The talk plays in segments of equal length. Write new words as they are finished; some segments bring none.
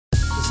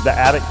is the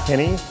Abbot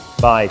Kinney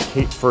by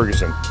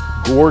Ferguson.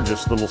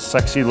 Gorgeous little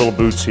sexy little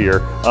boots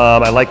here.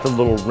 I like the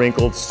little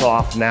wrinkled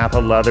soft Napa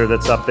leather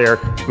that's up there.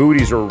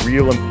 Booties are a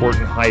real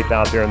important height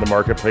out there in the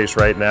marketplace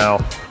right now.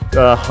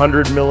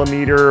 100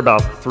 millimeter,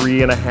 about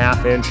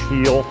 3.5 inch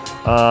heel,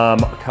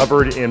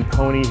 covered in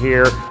pony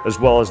hair, as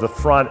well as the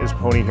front is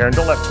pony hair. And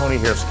don't let pony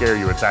hair scare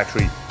you, it's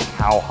actually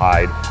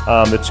cowhide.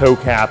 The toe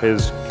cap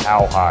is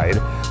cowhide,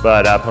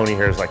 but pony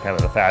hair is like kind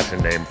of the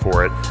fashion name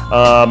for it.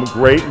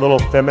 Great little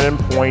feminine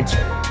point.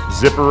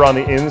 Zipper on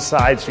the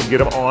inside so you get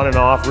them on and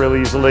off real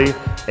easily.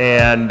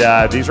 And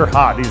these are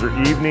hot. These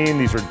are evening,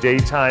 these are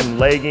daytime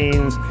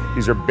leggings.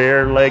 These are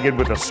bare-legged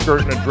with a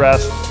skirt and a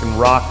dress. You can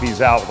rock these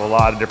out with a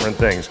lot of different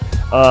things.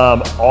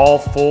 All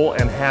full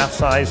and half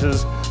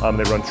sizes.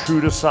 They run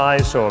true to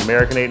size, so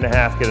American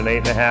 8.5, get an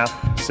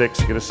 8.5, 6,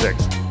 get a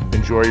 6.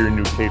 Enjoy your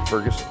new Kate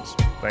Fergusons.